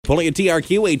pulling a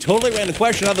TRQ, a totally random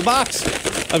question out of the box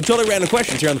of totally random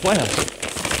questions here on the Playhouse.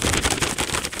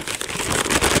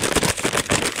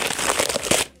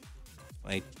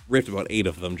 I ripped about 8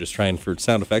 of them just trying for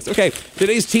sound effects. Okay,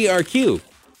 today's TRQ.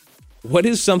 What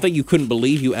is something you couldn't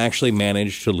believe you actually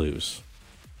managed to lose?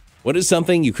 What is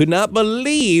something you could not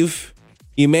believe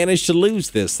you managed to lose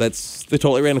this? That's the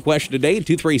totally random question today.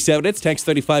 237, it's text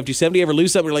 35270. You ever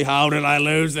lose something? You're like, how did I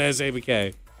lose this,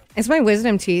 ABK? It's my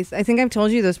wisdom teeth. I think I've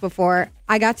told you this before.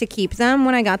 I got to keep them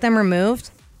when I got them removed.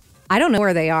 I don't know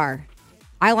where they are.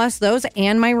 I lost those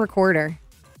and my recorder.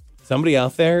 Somebody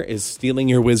out there is stealing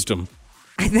your wisdom.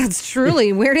 That's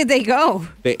truly, where did they go?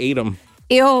 They ate them.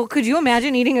 Ew, could you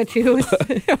imagine eating a tooth?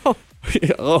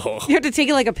 Oh. You have to take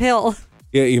it like a pill.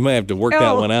 Yeah, you might have to work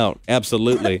that one out.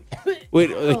 Absolutely. Wait,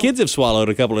 the kids have swallowed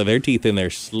a couple of their teeth in their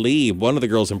sleeve. One of the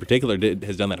girls in particular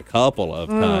has done that a couple of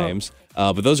times.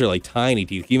 But those are like tiny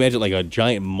teeth. Can you imagine like a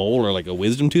giant mole or like a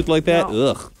wisdom tooth like that?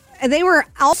 No. Ugh. They were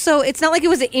also, it's not like it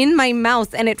was in my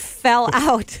mouth and it fell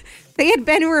out. They had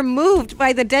been removed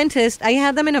by the dentist. I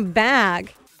had them in a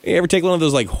bag. You ever take one of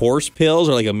those like horse pills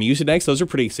or like a Mucinex? Those are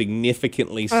pretty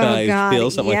significantly sized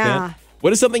pills, something like that.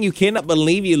 What is something you cannot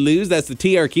believe you lose? That's the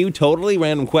TRQ. Totally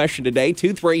random question today.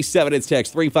 237, it's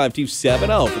text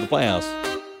 35270 for the Playhouse.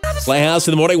 Playhouse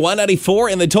in the morning, 194.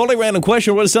 And the totally random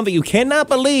question, what is something you cannot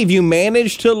believe you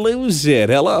managed to lose it?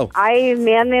 Hello. I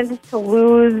managed to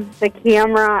lose the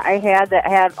camera I had that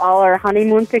had all our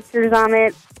honeymoon pictures on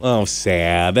it. Oh,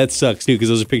 sad. That sucks, too, because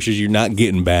those are pictures you're not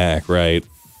getting back, right?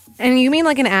 And you mean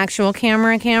like an actual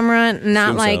camera,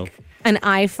 not like an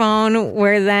iPhone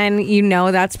where then you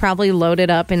know that's probably loaded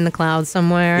up in the cloud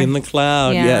somewhere. In the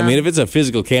cloud, yeah. I mean, if it's a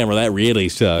physical camera, that really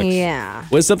sucks. Yeah.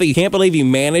 What's something you can't believe you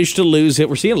managed to lose it?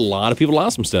 We're seeing a lot of people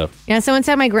lost some stuff. Yeah, someone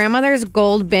said my grandmother's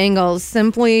gold bangles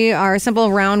are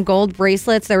simple round gold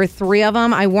bracelets. There were 3 of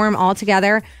them. I wore them all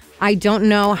together. I don't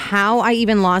know how I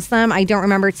even lost them. I don't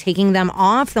remember taking them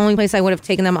off. The only place I would have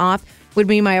taken them off would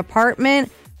be my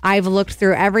apartment. I've looked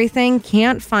through everything,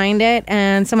 can't find it.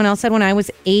 And someone else said when I was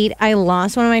 8, I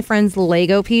lost one of my friend's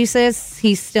Lego pieces.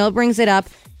 He still brings it up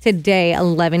today,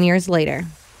 11 years later.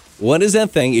 What is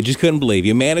that thing you just couldn't believe?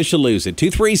 You managed to lose it.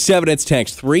 237, it's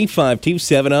text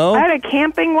 35270. I had a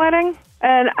camping wedding,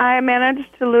 and I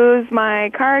managed to lose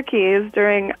my car keys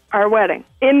during our wedding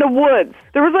in the woods.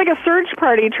 There was like a search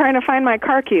party trying to find my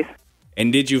car keys.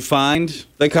 And did you find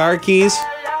the car keys?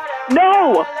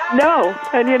 No.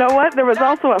 And you know what? There was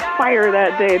also a fire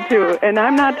that day, too. And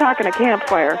I'm not talking a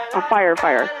campfire, a fire.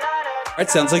 That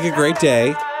sounds like a great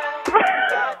day.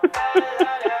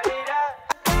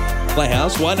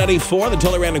 Playhouse 194, the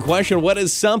totally random question. What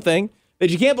is something that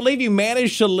you can't believe you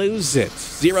managed to lose it?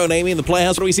 Zero naming the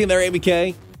Playhouse. What are we seeing there,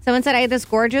 ABK? Someone said I had this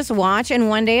gorgeous watch, and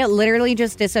one day it literally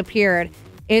just disappeared.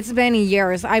 It's been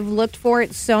years. I've looked for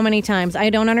it so many times. I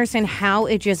don't understand how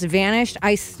it just vanished.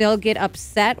 I still get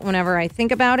upset whenever I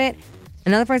think about it.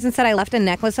 Another person said I left a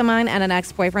necklace of mine at an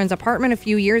ex-boyfriend's apartment a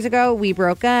few years ago. We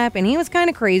broke up, and he was kind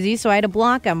of crazy, so I had to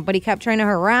block him. But he kept trying to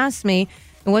harass me.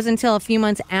 It wasn't until a few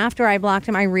months after I blocked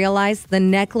him I realized the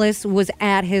necklace was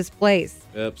at his place.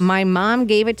 Oops. My mom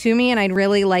gave it to me, and I'd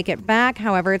really like it back.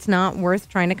 However, it's not worth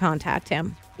trying to contact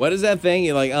him. What is that thing?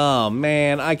 You're like, oh,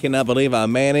 man, I cannot believe I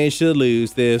managed to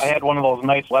lose this. I had one of those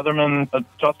nice Leatherman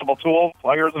adjustable tool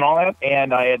pliers and all that,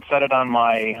 and I had set it on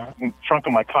my trunk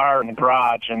of my car in the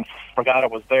garage and forgot it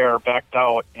was there, backed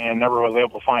out, and never was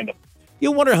able to find it.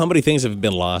 You wonder how many things have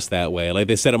been lost that way. Like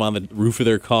they set them on the roof of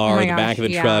their car, or the back of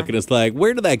the truck, and it's like,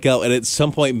 where did that go? And at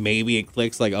some point, maybe it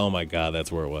clicks like, oh, my God,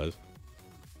 that's where it was.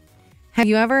 Have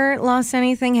you ever lost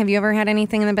anything? Have you ever had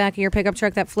anything in the back of your pickup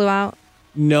truck that flew out?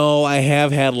 No, I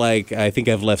have had I think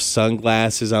I've left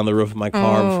sunglasses on the roof of my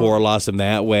car before, lost them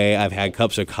that way. I've had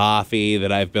cups of coffee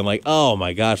that I've been like, oh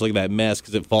my gosh, look at that mess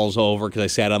because it falls over because I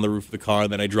sat on the roof of the car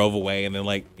and then I drove away and then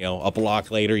a block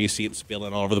later you see it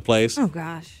spilling all over the place. Oh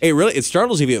gosh. Hey, really, it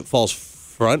startles you if it falls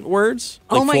frontwards.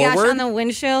 Oh my forward, gosh, on the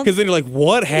windshield. Because then you're like,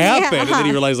 what happened? Yeah. And then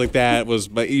you realize that was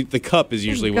the cup is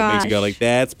usually what makes you go like,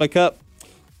 that's my cup.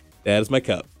 That is my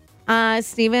cup.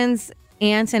 Steven's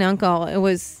aunt and uncle,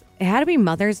 it had to be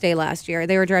Mother's Day last year.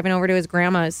 They were driving over to his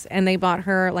grandma's, and they bought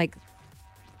her,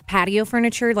 patio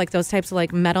furniture, those types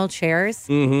of, metal chairs.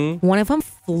 Mm-hmm. One of them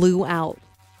flew out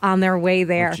on their way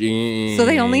there. Jeez. So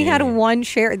they only had one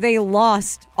chair. They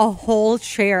lost a whole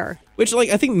chair. Which,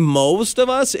 I think most of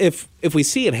us, if we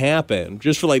see it happen,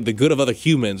 just for, the good of other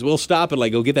humans, we'll stop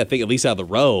and, go get that thing at least out of the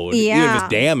road. Yeah. Even if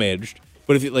it's damaged.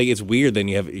 But if it's weird, then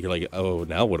you're like, oh,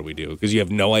 now what do we do? Because you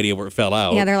have no idea where it fell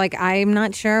out. Yeah, they're like, I'm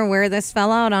not sure where this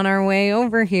fell out on our way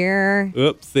over here.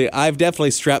 Oops. I've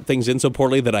definitely strapped things in so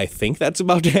poorly that I think that's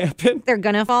about to happen. They're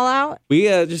going to fall out? We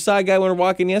just saw a guy when we were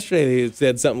walking yesterday. He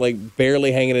said something like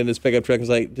barely hanging in his pickup truck. I was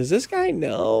like, does this guy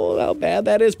know how bad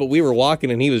that is? But we were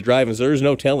walking and he was driving, so there's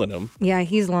no telling him. Yeah,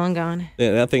 he's long gone.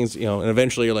 Yeah, that thing's, and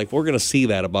eventually you're like, we're going to see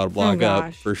that about a block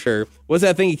up for sure. What's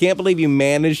that thing? You can't believe you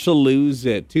managed to lose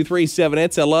it. 237,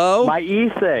 it's hello? My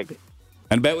e-cig.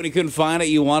 I bet when you couldn't find it,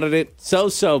 you wanted it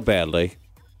so badly.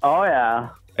 Oh, yeah.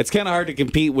 It's kind of hard to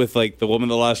compete with, the woman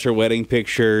that lost her wedding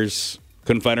pictures,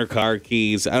 couldn't find her car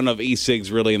keys. I don't know if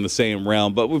e-cig's really in the same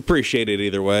realm, but we appreciate it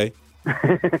either way.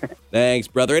 Thanks,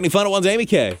 brother. Any final ones, Amy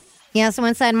K? Yeah,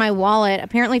 someone said my wallet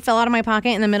apparently fell out of my pocket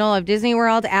in the middle of Disney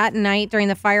World at night during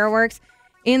the fireworks.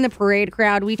 In the parade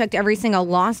crowd, we checked every single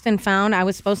lost and found. I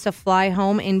was supposed to fly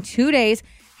home in 2 days.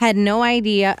 Had no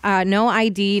idea, no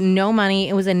ID, no money.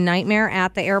 It was a nightmare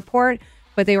at the airport,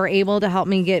 but they were able to help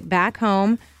me get back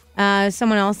home.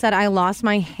 Someone else said I lost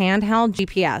my handheld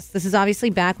GPS. This is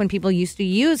obviously back when people used to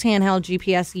use handheld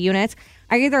GPS units.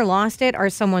 I either lost it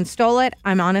or someone stole it.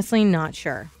 I'm honestly not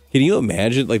sure. Can you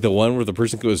imagine, the one where the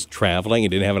person was traveling and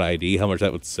didn't have an ID, how much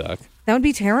that would suck? That would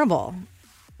be terrible.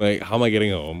 How am I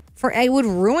getting home? It would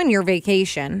ruin your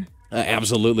vacation.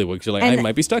 Absolutely, because you're I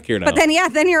might be stuck here now. But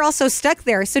then you're also stuck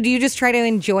there. So do you just try to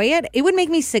enjoy it? It would make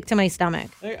me sick to my stomach.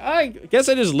 I guess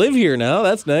I just live here now.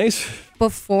 That's nice.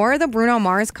 Before the Bruno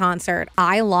Mars concert,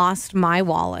 I lost my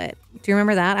wallet. Do you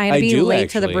remember that? I had to be late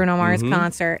to the Bruno Mars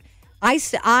concert.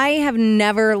 I have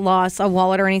never lost a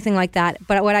wallet or anything like that.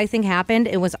 But what I think happened,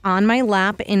 it was on my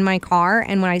lap in my car.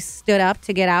 And when I stood up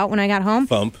to get out when I got home.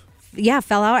 Thump. Yeah,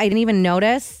 fell out. I didn't even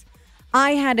notice.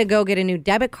 I had to go get a new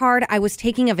debit card. I was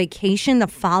taking a vacation the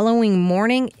following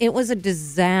morning. It was a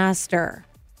disaster.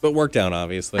 But worked out,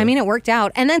 obviously. I mean, it worked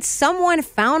out. And then someone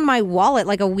found my wallet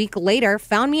a week later,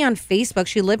 found me on Facebook.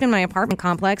 She lived in my apartment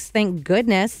complex. Thank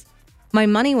goodness. My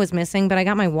money was missing, but I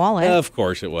got my wallet. Of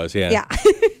course it was, yeah. Yeah.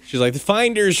 She's like, the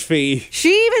finder's fee. She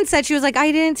even said, she was like,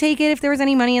 I didn't take it if there was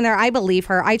any money in there. I believe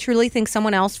her. I truly think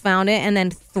someone else found it and then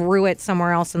threw it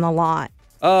somewhere else in the lot.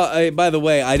 By the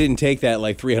way, I didn't take that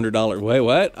 $300. Wait,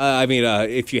 what?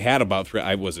 If you had about three,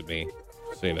 I wasn't me.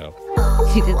 So you know.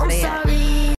 She did say it.